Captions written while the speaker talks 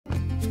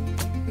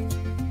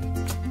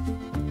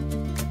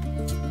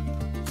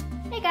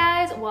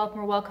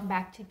welcome or welcome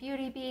back to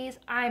Beauty Bees.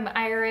 I'm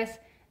Iris.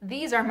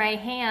 These are my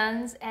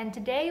hands, and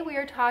today we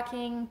are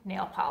talking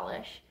nail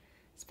polish.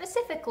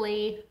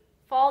 Specifically,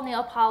 fall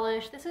nail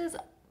polish. This is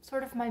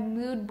sort of my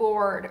mood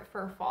board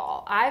for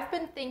fall. I've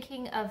been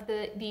thinking of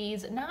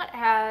these not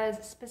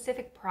as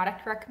specific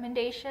product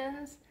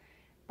recommendations,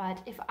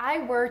 but if I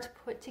were to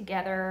put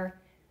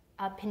together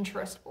a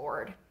Pinterest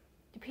board.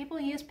 Do people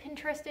use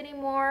Pinterest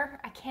anymore?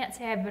 I can't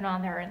say I've been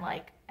on there in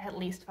like at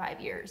least 5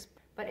 years.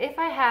 But if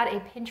I had a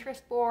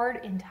Pinterest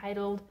board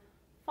entitled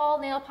Fall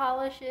Nail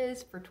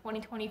Polishes for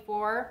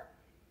 2024,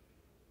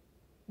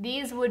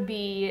 these would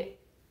be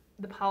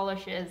the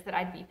polishes that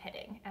I'd be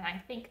pitting. And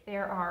I think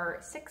there are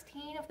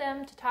 16 of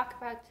them to talk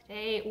about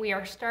today. We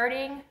are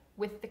starting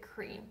with the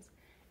creams.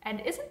 And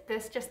isn't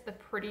this just the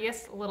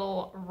prettiest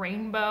little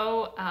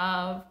rainbow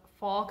of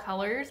fall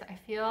colors? I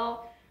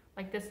feel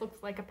like this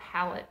looks like a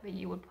palette that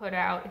you would put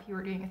out if you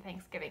were doing a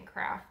Thanksgiving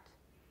craft.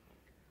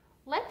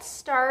 Let's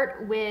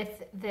start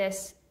with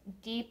this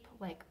deep,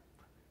 like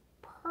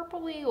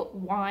purpley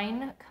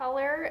wine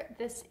color.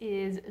 This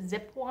is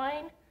Zip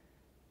Wine.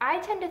 I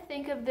tend to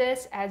think of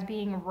this as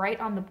being right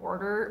on the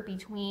border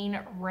between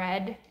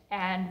red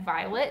and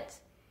violet.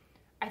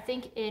 I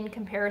think in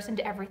comparison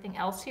to everything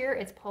else here,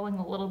 it's pulling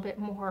a little bit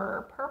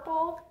more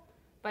purple,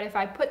 but if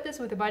I put this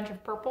with a bunch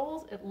of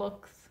purples, it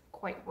looks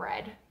quite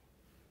red.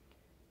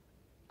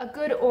 A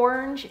good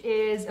orange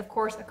is, of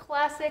course, a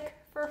classic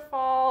for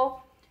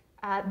fall.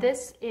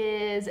 This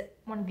is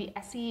one of the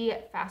Essie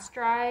Fast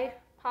Dry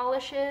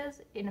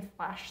polishes in a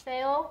flash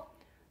sale.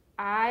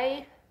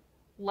 I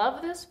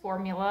love this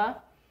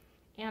formula,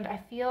 and I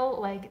feel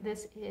like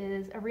this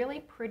is a really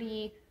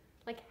pretty,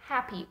 like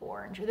happy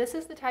orange. This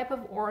is the type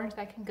of orange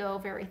that can go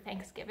very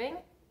Thanksgiving,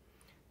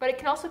 but it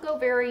can also go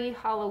very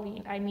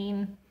Halloween. I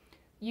mean,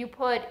 you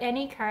put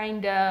any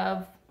kind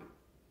of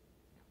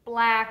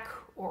black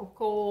or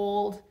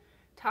gold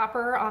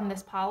topper on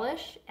this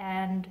polish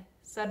and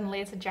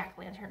suddenly it's a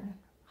jack-o'-lantern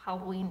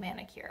Halloween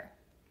manicure.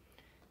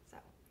 So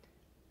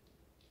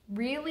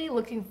really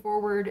looking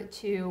forward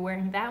to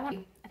wearing that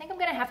one. I think I'm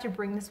gonna have to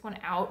bring this one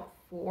out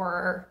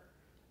for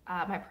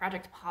my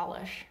project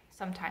polish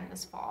sometime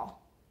this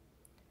fall.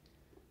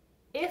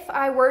 If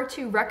I were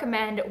to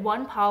recommend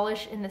one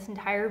polish in this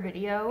entire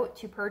video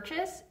to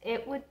purchase,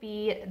 it would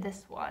be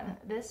this one.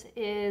 This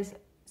is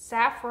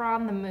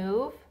Saffron the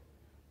Move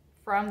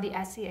from the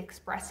Essie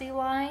Expressi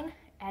line.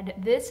 And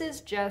this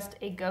is just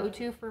a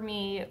go-to for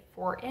me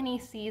for any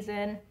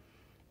season.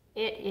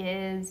 It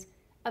is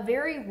a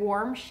very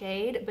warm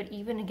shade, but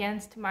even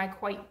against my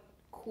quite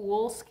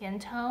cool skin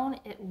tone,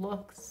 it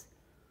looks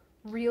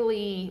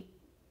really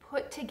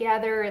put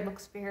together. It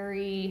looks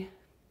very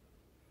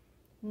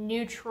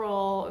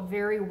neutral,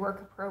 very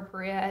work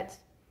appropriate,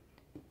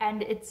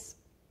 and it's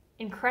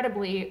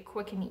incredibly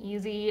quick and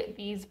easy.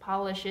 These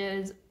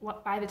polishes,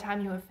 by the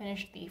time you have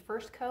finished the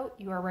first coat,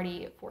 you are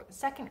ready for the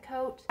second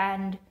coat.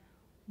 And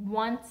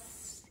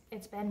once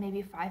it's been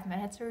maybe 5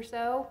 minutes or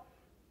so,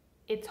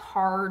 it's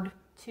hard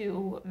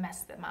to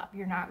mess them up.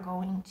 You're not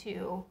going to,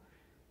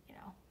 you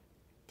know,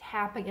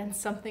 tap against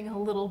something a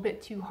little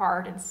bit too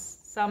hard and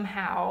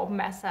somehow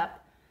mess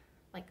up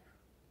like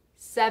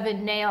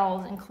 7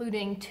 nails,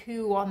 including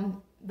 2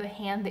 on the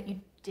hand that you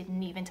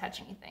didn't even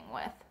touch anything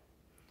with.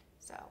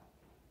 So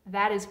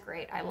that is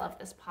great. I love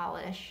this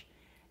polish,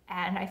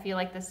 and I feel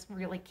like this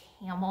really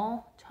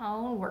camel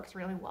tone works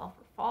really well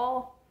for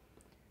fall.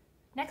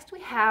 Next we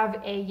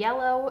have a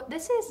yellow.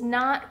 This is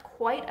not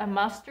quite a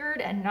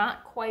mustard and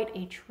not quite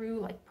a true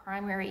like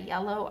primary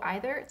yellow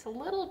either. It's a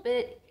little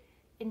bit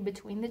in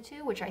between the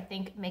two, which I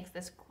think makes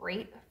this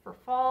great for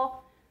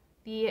fall.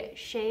 The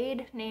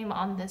shade name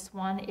on this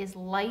one is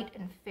Light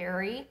and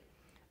Fairy.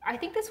 I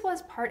think this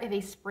was part of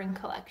a spring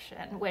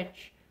collection,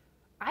 which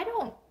I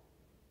don't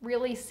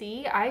really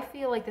see. I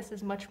feel like this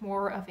is much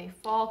more of a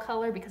fall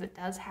color because it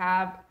does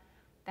have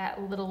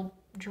that little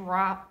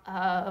drop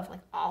of like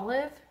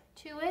olive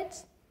to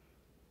it,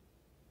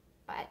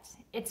 but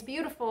it's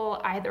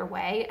beautiful either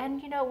way. And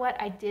you know what?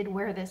 I did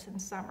wear this in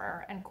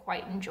summer and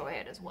quite enjoy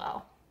it as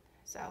well.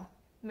 So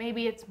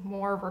maybe it's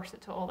more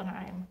versatile than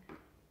I'm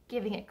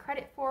giving it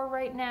credit for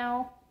right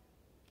now.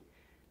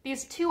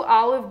 These 2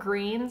 olive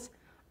greens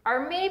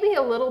are maybe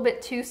a little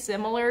bit too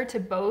similar to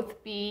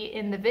both be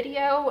in the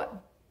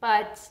video,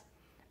 but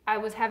I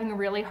was having a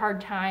really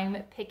hard time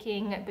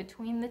picking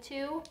between the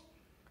 2.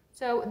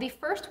 So the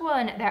first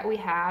one that we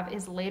have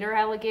is Later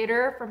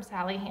Alligator from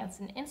Sally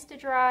Hansen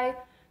Insta-Dry.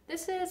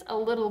 This is a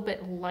little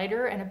bit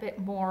lighter and a bit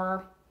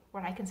more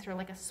what I consider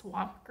like a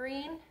swamp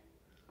green.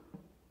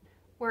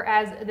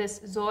 Whereas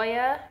this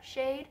Zoya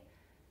shade,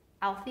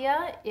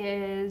 Althea,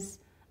 is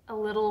a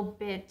little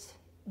bit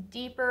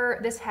deeper.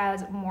 This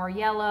has more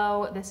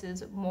yellow. This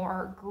is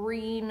more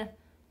green.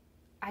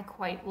 I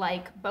quite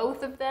like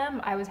both of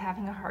them. I was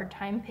having a hard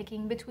time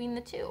picking between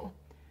the 2.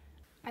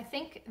 I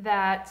think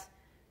that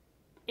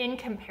in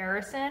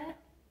comparison,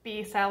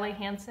 the Sally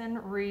Hansen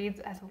reads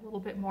as a little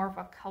bit more of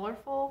a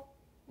colorful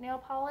nail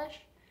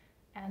polish,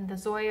 and the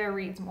Zoya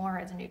reads more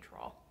as a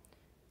neutral.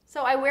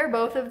 So I wear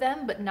both of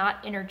them, but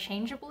not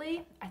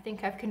interchangeably. I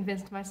think I've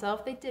convinced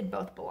myself they did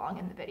both belong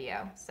in the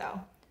video, so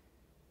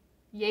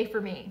yay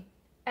for me.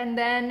 And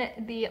then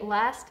the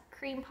last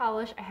cream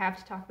polish I have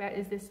to talk about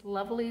is this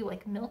lovely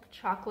like milk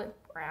chocolate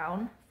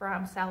brown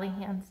from Sally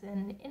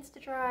Hansen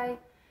Insta-Dri.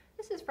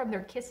 This is from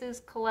their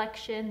Kisses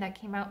collection that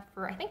came out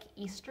for, I think,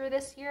 Easter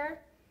this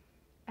year,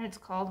 and it's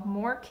called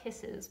More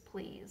Kisses,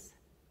 Please.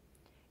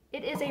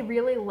 It is a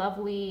really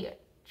lovely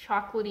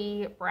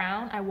chocolatey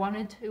brown. I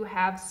wanted to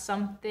have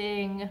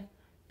something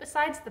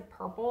besides the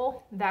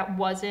purple that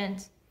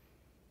wasn't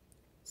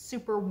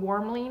super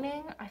warm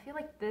leaning. I feel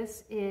like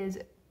this is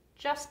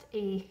just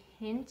a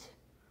hint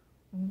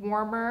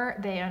warmer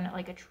than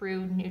like a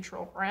true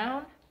neutral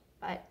brown,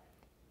 but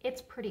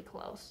it's pretty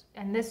close.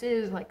 And this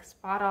is like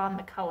spot on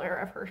the color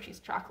of Hershey's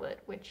chocolate,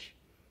 which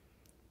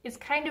is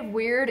kind of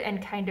weird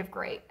and kind of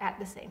great at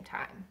the same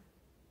time.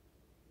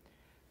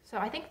 So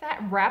I think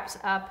that wraps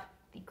up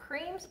the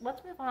creams.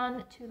 Let's move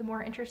on to the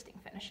more interesting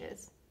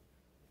finishes.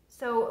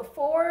 So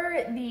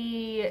for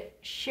the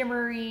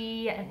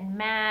shimmery and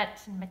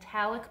matte and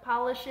metallic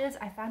polishes,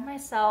 I found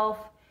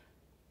myself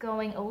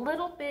going a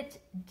little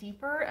bit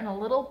deeper and a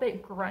little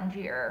bit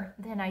grungier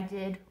than I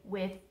did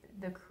with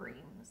the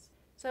creams.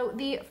 So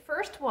the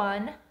first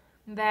one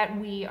that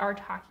we are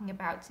talking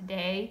about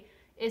today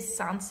is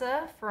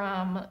Sansa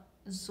from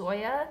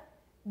Zoya.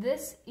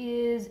 This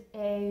is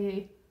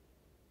a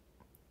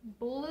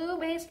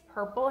blue-based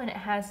purple, and it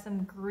has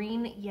some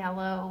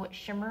green-yellow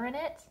shimmer in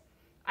it.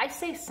 I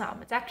say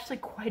some, it's actually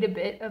quite a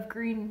bit of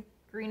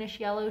greenish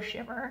yellow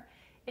shimmer.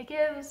 It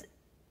gives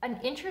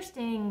an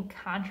interesting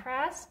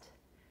contrast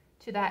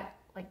to that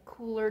like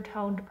cooler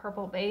toned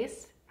purple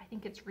base. I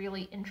think it's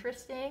really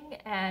interesting,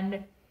 and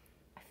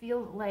I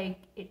feel like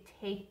it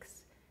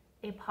takes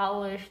a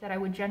polish that I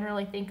would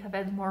generally think of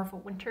as more of a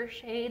winter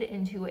shade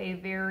into a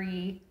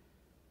very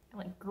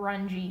like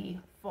grungy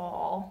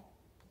fall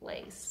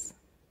place.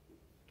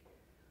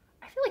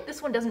 I feel like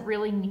this one doesn't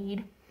really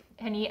need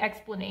any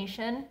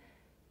explanation.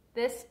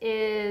 This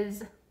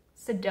is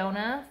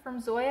Sedona from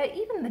Zoya.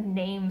 Even the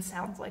name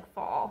sounds like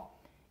fall.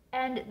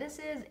 And this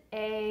is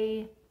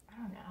a, I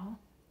don't know,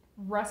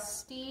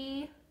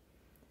 rusty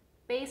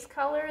base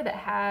color that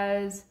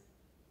has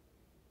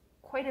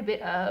quite a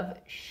bit of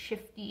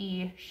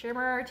shifty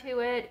shimmer to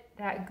it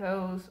that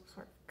goes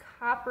sort of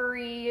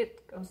coppery,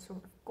 it goes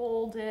sort of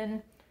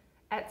golden.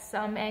 At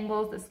some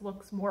angles, this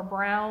looks more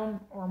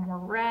brown or more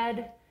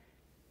red.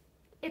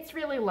 It's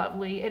really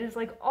lovely. It is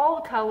like all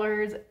the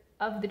colors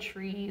of the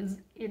trees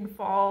in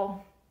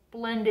fall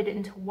blended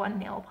into one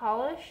nail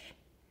polish.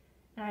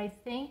 And I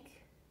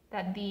think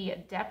that the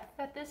depth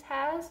that this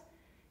has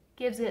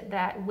gives it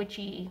that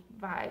witchy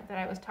vibe that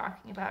I was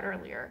talking about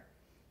earlier.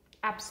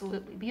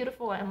 Absolutely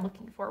beautiful. I'm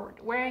looking forward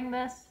to wearing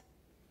this.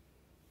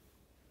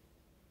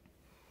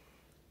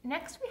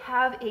 Next we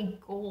have a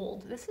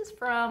gold. This is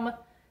from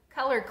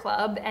Color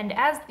Club, and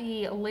as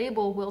the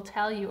label will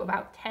tell you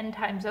about 10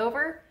 times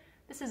over,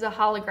 this is a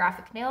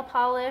holographic nail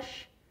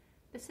polish.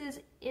 This is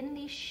in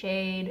the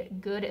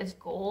shade Good as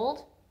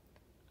Gold.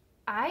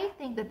 I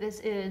think that this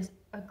is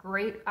a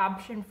great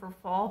option for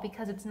fall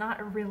because it's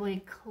not a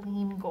really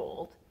clean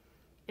gold.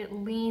 It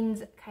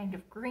leans kind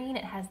of green,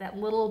 it has that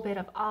little bit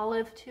of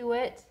olive to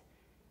it,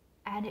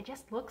 and it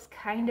just looks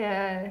kind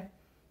of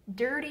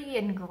dirty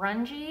and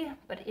grungy,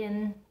 but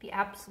in the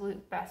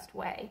absolute best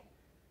way.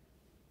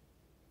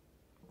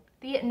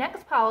 The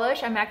next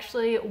polish I'm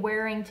actually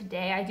wearing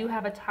today, I do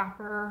have a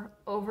topper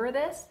over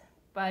this,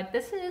 but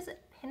this is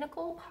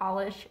Pinnacle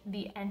Polish,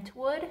 the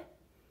Entwood.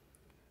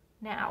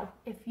 Now,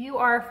 if you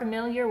are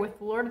familiar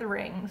with Lord of the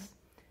Rings,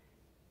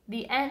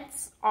 the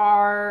Ents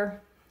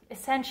are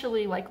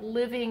essentially like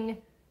living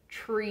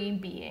tree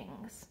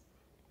beings,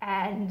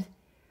 and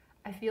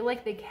I feel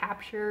like they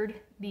captured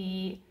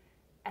the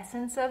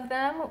essence of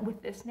them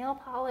with this nail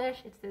polish.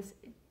 It's this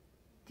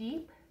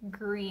deep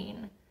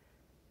green,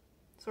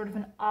 sort of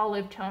an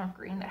olive tone of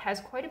green that has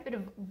quite a bit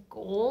of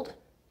gold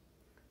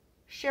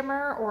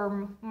shimmer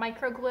or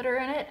micro glitter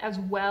in it, as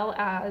well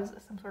as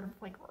some sort of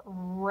like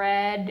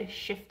red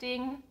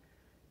shifting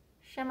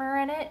shimmer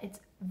in it.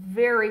 It's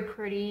very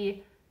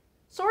pretty,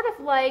 sort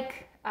of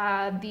like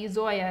the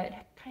Zoya. It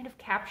kind of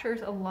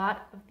captures a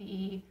lot of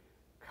the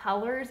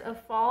colors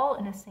of fall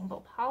in a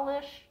single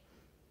polish,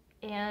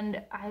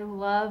 and I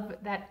love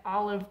that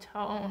olive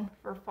tone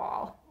for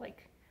fall.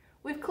 Like,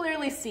 we've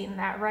clearly seen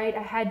that, right?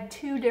 I had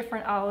 2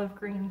 different olive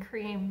green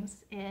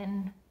creams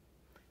in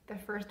the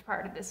first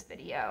part of this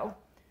video.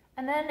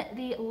 And then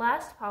the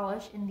last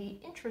polish in the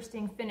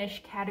interesting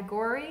finish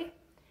category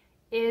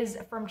is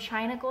from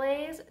China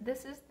Glaze.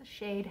 This is the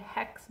shade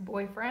Hex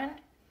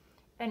Boyfriend,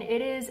 and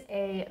it is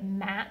a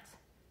matte,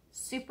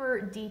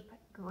 super deep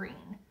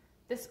green.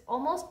 This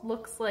almost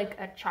looks like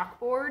a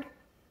chalkboard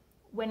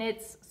when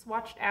it's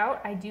swatched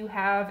out. I do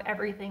have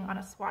everything on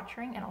a swatch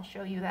ring, and I'll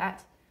show you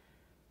that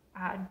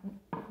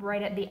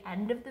right at the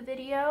end of the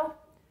video.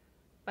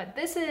 But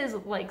this is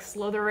like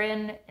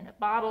Slytherin in a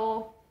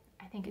bottle.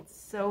 I think it's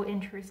so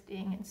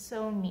interesting and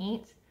so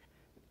neat.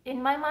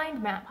 In my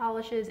mind, matte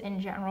polishes in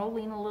general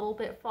lean a little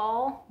bit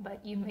fall,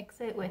 but you mix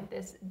it with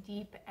this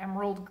deep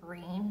emerald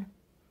green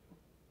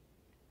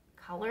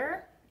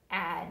color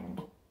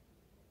and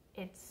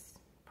it's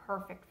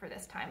perfect for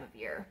this time of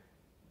year.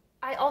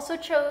 I also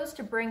chose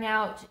to bring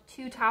out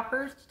two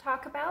toppers to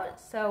talk about.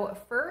 So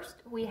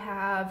first we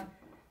have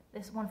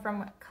this one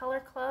from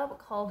Color Club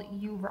called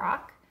You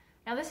Rock.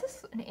 Now this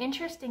is an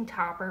interesting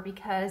topper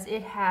because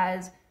it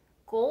has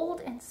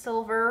gold and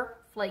silver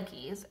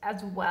flakies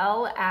as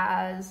well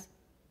as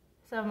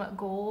some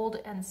gold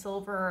and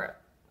silver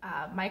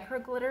micro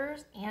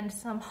glitters and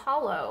some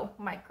hollow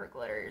micro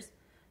glitters.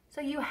 So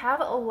you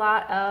have a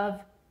lot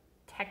of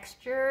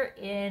texture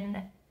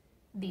in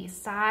the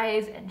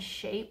size and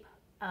shape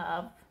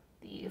of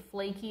the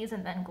flakies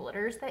and then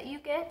glitters that you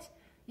get.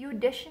 You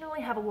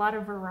additionally have a lot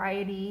of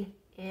variety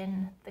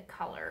in the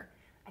color.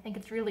 I think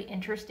it's really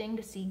interesting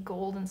to see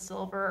gold and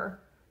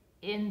silver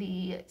in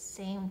the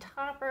same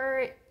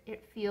topper.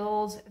 It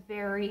feels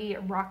very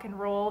rock and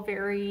roll,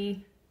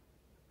 very,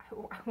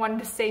 I wanted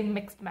to say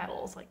mixed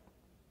metals, like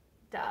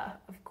duh,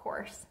 of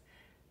course.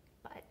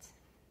 But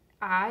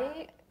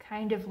I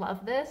kind of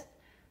love this.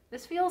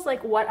 This feels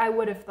like what I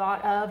would have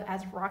thought of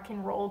as rock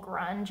and roll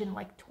grunge in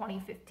like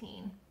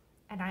 2015,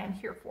 and I am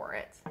here for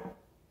it.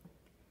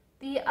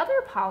 The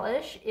other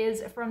polish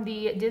is from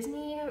the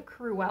Disney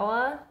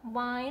Cruella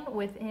line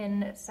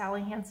within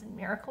Sally Hansen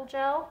Miracle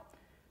Gel.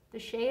 The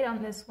shade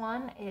on this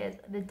one is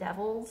The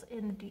Devil's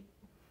in the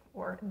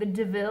The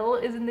Devil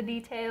is in the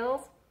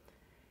Details.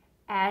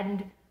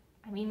 And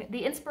I mean,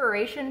 the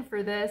inspiration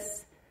for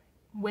this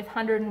with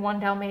 101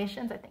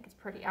 Dalmatians I think is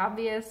pretty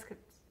obvious.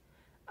 It's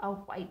a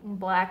white and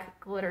black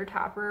glitter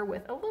topper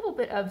with a little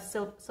bit of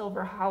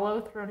silver hollow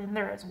thrown in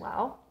there as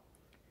well.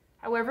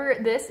 However,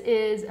 this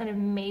is an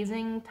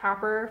amazing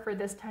topper for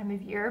this time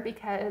of year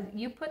because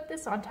you put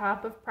this on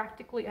top of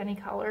practically any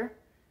color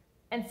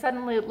and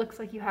suddenly it looks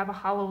like you have a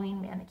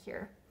Halloween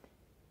manicure.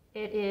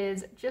 It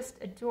is just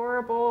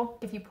adorable.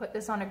 If you put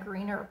this on a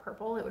green or a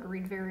purple, it would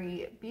read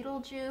very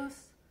Beetlejuice.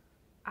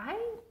 I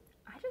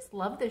just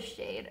love this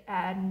shade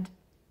and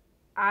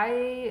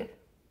I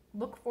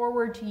look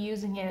forward to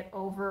using it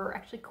over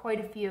actually quite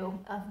a few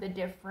of the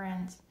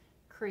different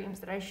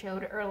creams that I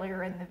showed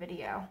earlier in the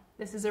video.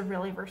 This is a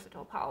really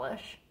versatile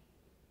polish.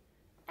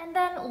 And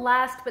then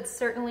last but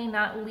certainly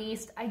not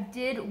least, I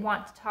did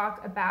want to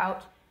talk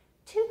about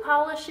two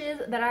polishes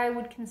that I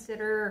would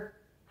consider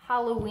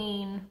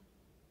Halloween,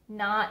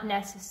 not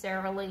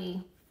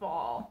necessarily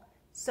fall.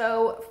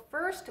 So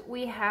first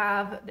we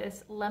have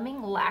this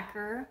Lemming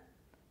Lacquer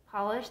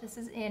polish. This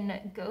is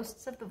in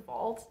Ghosts of the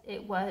Vault.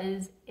 It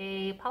was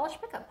a polish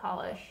pickup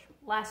polish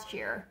last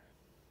year.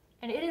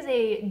 And it is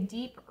a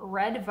deep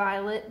red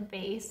violet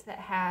base that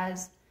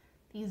has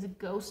these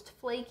ghost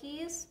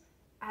flakies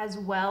as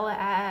well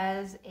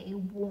as a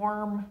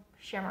warm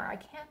shimmer. I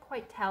can't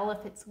quite tell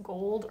if it's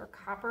gold or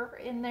copper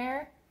in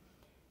there.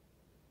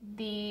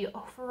 The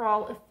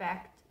overall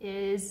effect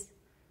is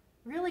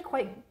really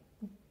quite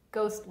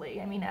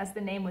ghostly. I mean, as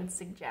the name would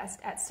suggest,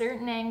 at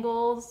certain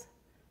angles,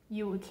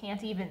 you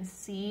can't even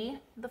see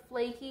the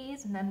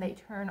flakies, and then they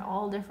turn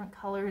all different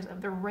colors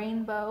of the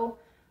rainbow.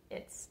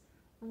 It's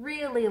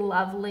really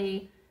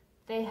lovely.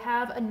 They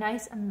have a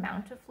nice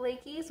amount of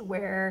flakies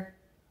where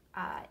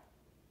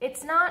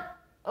it's not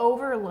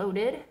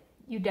overloaded.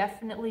 You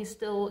definitely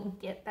still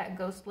get that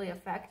ghostly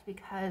effect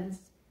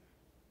because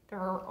there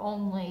are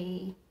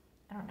only,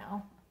 I don't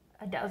know,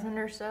 a dozen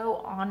or so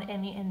on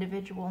any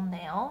individual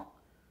nail.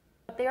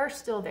 But they are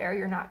still there.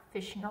 You're not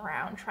fishing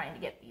around trying to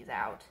get these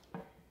out.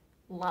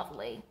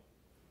 Lovely.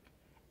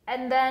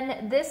 And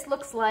then this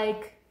looks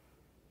like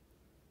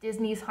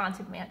Disney's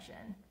Haunted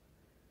Mansion.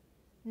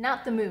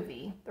 Not the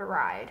movie, the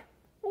ride.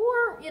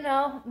 Or, you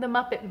know, the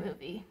Muppet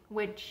movie,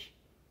 which,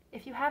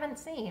 if you haven't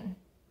seen,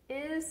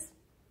 is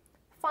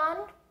fun.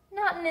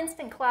 Not an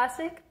instant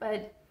classic,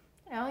 but,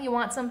 you know, you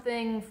want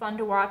something fun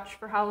to watch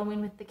for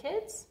Halloween with the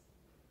kids?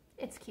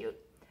 It's cute.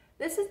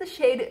 This is the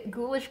shade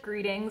Ghoulish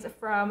Greetings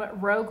from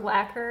Rogue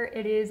Lacquer.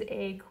 It is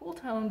a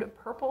cool-toned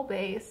purple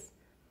base,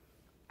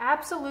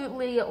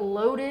 absolutely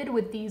loaded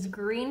with these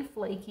green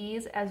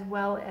flakies as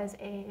well as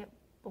a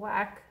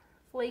black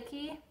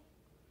flaky.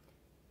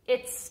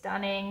 It's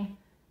stunning.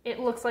 It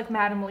looks like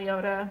Madame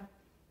Leota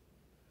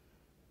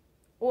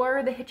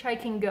or the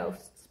Hitchhiking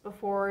Ghosts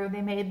before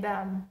they made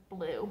them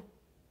blue.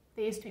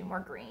 They used to be more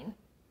green.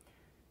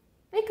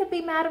 They could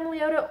be Madame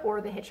Leota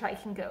or the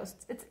Hitchhiking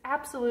Ghosts. It's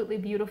absolutely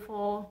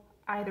beautiful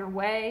either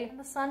way. And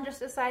the sun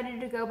just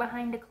decided to go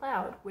behind a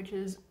cloud, which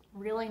is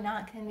really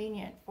not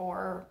convenient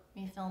for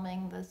me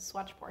filming the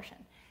swatch portion.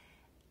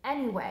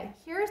 Anyway,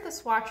 here's the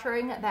swatch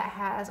ring that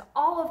has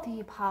all of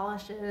the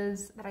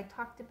polishes that I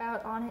talked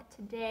about on it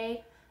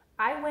today.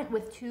 I went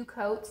with 2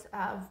 coats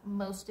of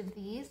most of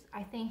these.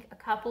 I think a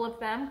couple of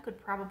them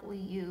could probably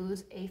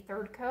use a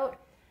 3rd coat.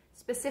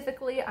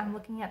 Specifically, I'm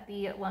looking at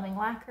the Lemming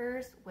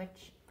Lacquers,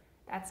 which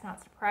that's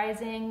not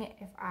surprising.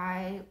 If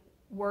I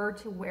were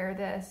to wear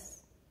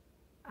this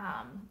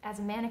as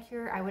a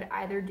manicure, I would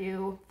either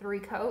do 3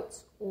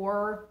 coats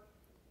or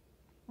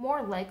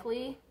more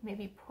likely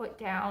maybe put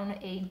down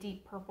a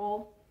deep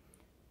purple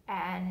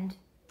and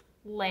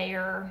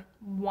layer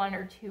 1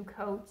 or 2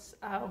 coats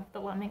of the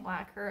lemming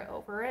lacquer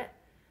over it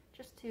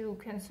just to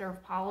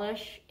conserve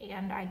polish.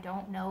 And I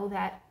don't know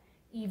that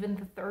even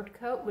the 3rd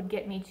coat would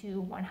get me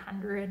to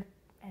 102%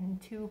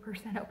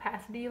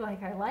 opacity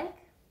like I like.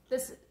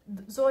 This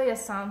Zoya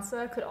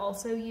Sansa could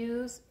also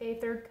use a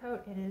 3rd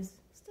coat. It is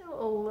still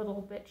a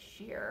little bit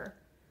sheer.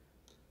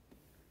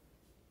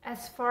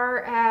 As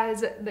far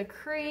as the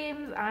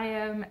creams, I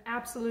am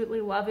absolutely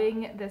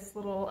loving this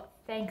little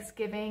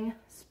Thanksgiving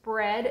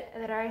spread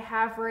that I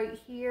have right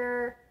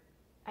here.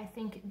 I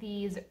think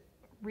these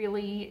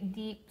really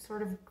deep,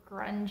 sort of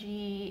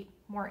grungy,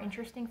 more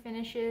interesting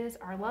finishes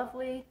are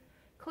lovely.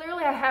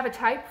 Clearly I have a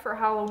type for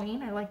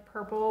Halloween. I like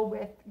purple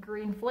with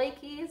green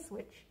flakies,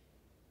 which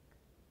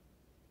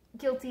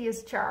guilty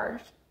as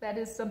charged. That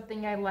is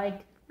something I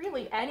like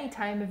really any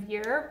time of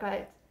year,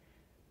 but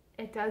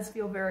it does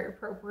feel very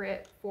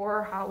appropriate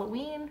for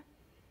Halloween.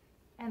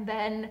 And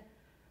then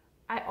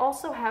I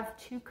also have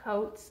 2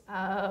 coats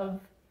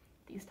of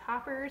these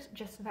toppers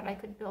just so that I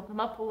could build them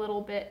up a little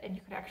bit and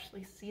you could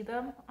actually see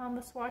them on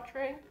the swatch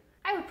ring.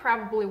 I would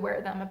probably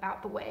wear them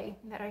about the way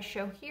that I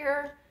show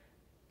here,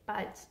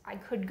 but I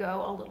could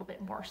go a little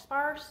bit more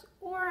sparse,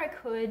 or I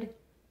could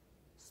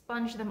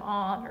sponge them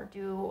on or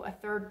do a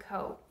 3rd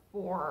coat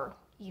for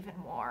even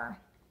more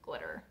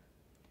glitter.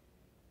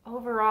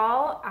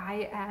 Overall,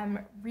 I am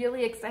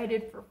really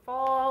excited for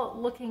fall.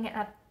 Looking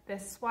at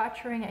this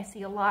swatch ring, I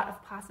see a lot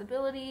of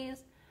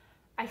possibilities.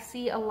 I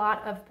see a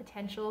lot of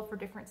potential for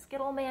different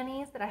Skittle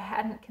Manis that I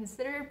hadn't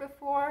considered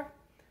before.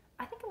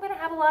 I think I'm gonna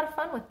have a lot of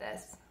fun with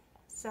this.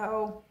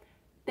 So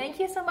thank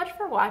you so much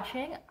for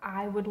watching.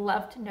 I would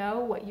love to know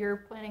what you're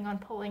planning on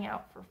pulling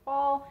out for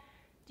fall.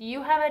 Do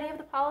you have any of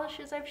the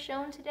polishes I've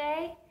shown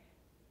today?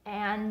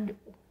 And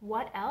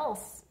what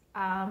else?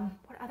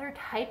 What other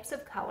types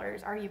of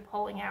colors are you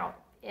pulling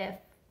out if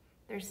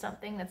there's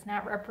something that's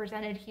not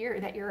represented here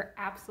that you're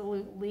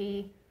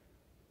absolutely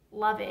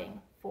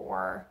loving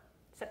for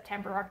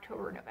September,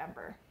 October,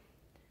 November?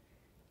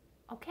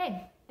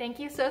 Okay, thank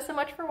you so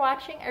much for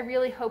watching. I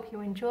really hope you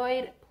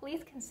enjoyed.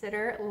 Please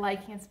consider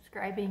liking and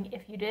subscribing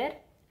if you did.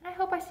 And I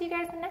hope I see you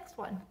guys in the next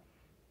one.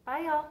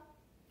 Bye, y'all.